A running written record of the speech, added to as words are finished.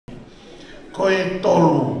koe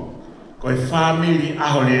tolu, koe family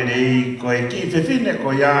Aholelei, koe ki fefine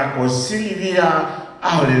ko ia, ko Sylvia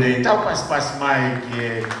Aholelei, tau pas mai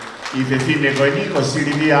ki fefine ko ni ko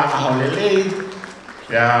Sylvia Aholelei,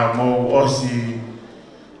 ya mo osi,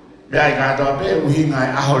 ya katoa pe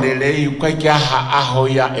uhinga Aholelei, koe kia aho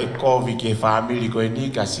ia e kovi ke family ko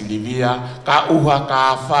ni ka Sylvia, ka uha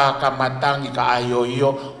ka fa ka matangi ka ayo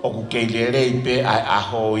o ku keilelei pe ai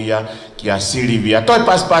aho ia kia Sylvia. Toi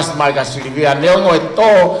pas mai ka Sylvia, neongo e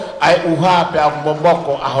to ai uha pe au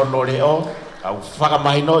momoko ahonoleo, au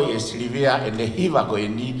whakamahino e Sylvia e ne hiva ko e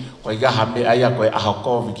ni, koe gaha me aia koe aho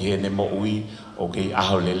kovi ki he ne mo ui o ke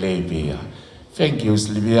Aholelei pea. Thank you,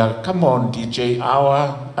 Sylvia. Come on, DJ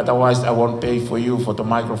Hour. Otherwise, I won't pay for you for the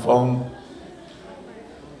microphone.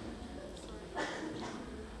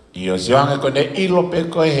 Io sianga ko ne ilo pe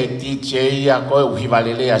ko he DJ ia ko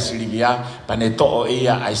uhivalele a Sylvia pane to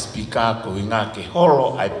ia ai speaker ko hinga ke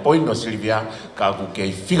holo ai poino Sylvia ka ku ke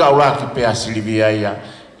figa ula ki pe a Sylvia ia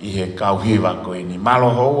I he ka uhiva ko ni malo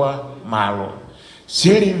hoa malo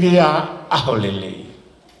Sylvia Aholelei.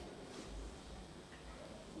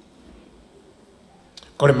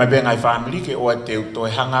 Kore mai benga I family ke o te uto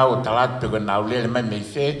e hanga o talat pe ko nau lele mai me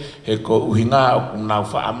fe he ko uhinga o nau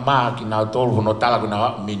fa ama ki nau tolu hono tala ko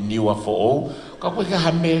nau me niwa fo o ka ko ke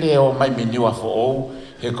hamele o mai me niwa fo o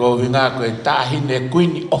he ko uhinga ko e tahine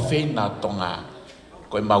kuini ofena tonga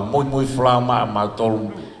ko e mau moi flama ma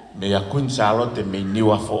tolu me ya kun salote me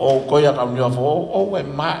niwa fo o ko ya ka niwa fo o e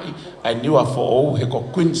mai ai niwa fo o he ko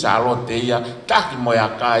kun salote ya taki mo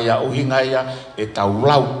ya ka ya uhinga ya e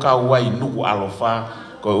taulau ka wai nuku alofa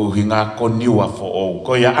ko uhinga ko niwa for all.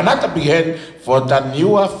 Ko ya another big hand for the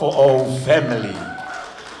niwa for all family.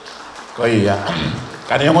 Ko ya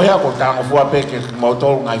kani mo ya ko tango fua pe ke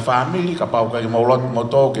motor ngai family ka pau ka molot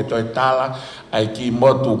motor ke toi tala ai ki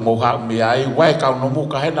motu mo ha mi ai wai ka no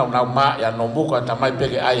muka he na ma ya no muka tamai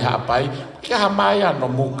pe ke ai ha pai ke ha mai ya no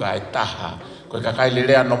muka e taha ko ka kai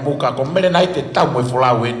lele no muka ko mele nai te tau mo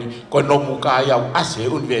fulaweni ko no muka ya ase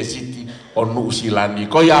university o nusilani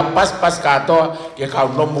ko ya pas kato ke ka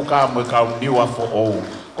no muka mo ka niwa fo o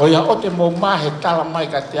ko ya o te mo ma he tala mai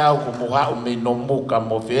ka te au ko mo ha o me no muka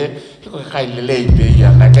mo fe ko kai lele pe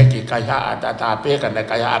ya na ke kai ha ata pe ka na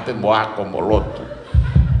kai ha pe mo ako mo lotu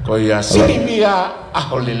ko ya Sylvia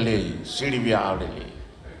Aholelei Sylvia Aholelei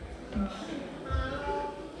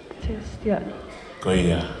ko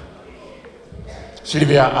ya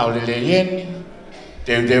Sylvia Aholelei yen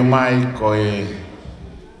te mai ko e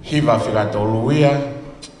hiva figatoluia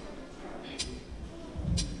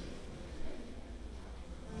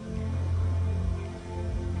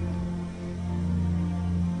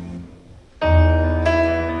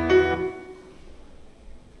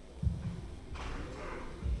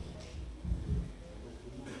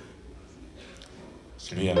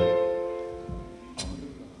Sylvia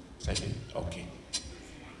okay.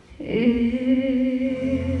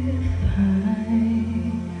 If I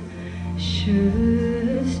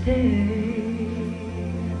should stay,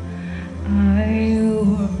 I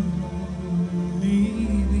will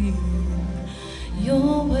leave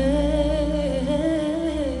your way,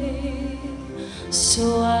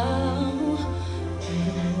 so I'll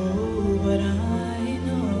know what I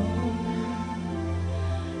know.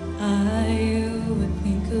 I would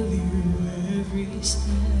think of you every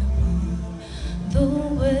step of the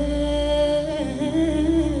way.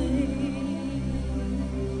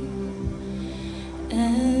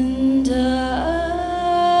 And I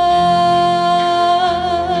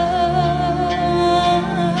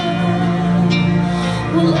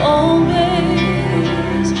will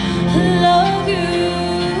always love you.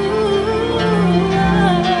 I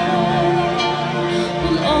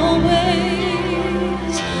will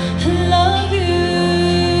always love you.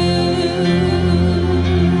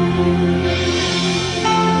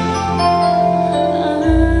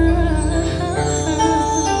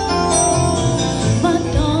 My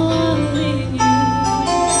darling,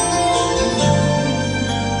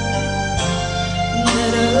 you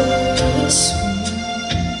bittersweet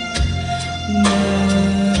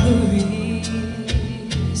memories.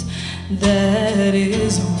 That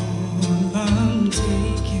is all I'm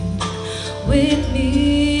taking with me.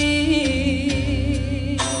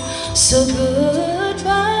 So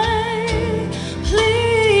goodbye,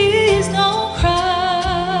 please don't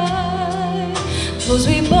cry, 'cause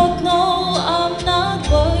we both know I'm not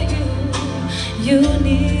what you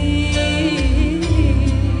need.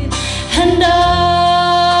 And I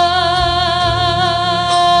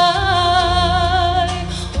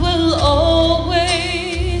will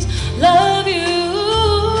always love you.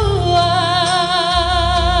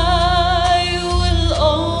 I will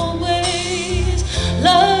always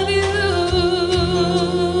love you.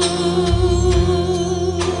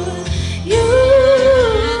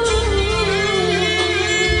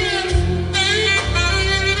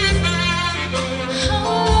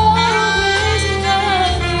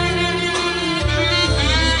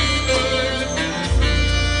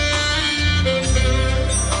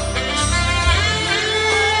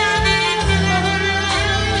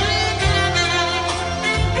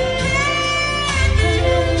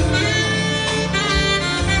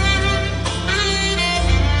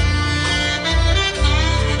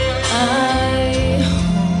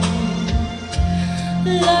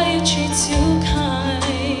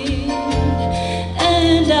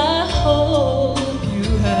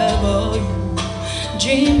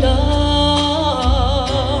 dreamed of,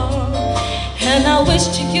 and I wish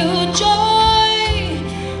to you joy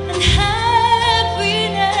and happiness.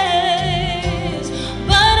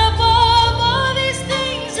 But above all these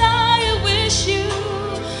things, I wish you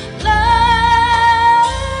love.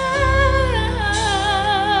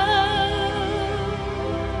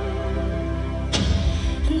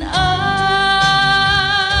 And I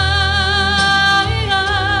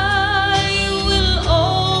will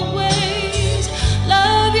always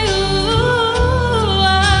love you.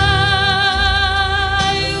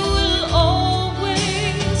 I will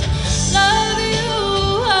always love you.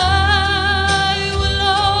 I will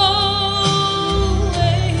always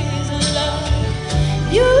love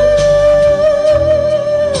you.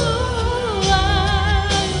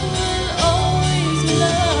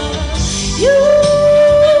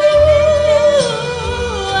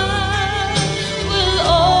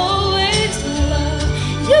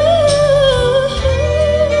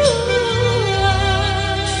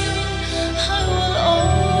 I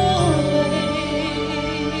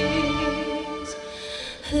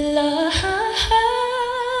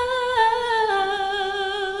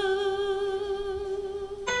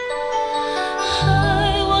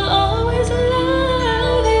will always love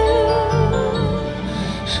you.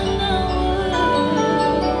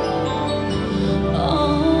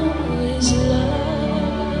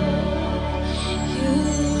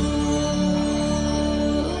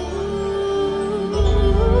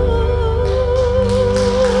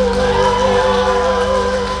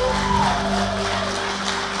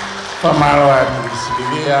 Pamalo atu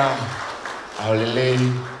Sylvia, Aholelei,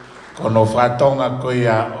 kono whatonga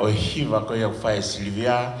koia o hiwa koia whae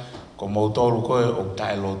Sylvia, ko moutoru koe o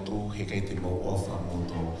tae lotu he kei te mou ofa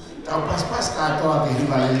moutoru. Tau paspas katoa ke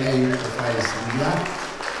hiwa lelei o whae Sylvia.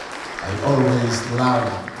 I always love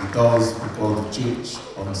those who go to church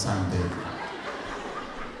on Sunday.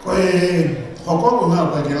 Koe hokoku ngā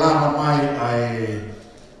koe ke lava mai ai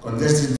contested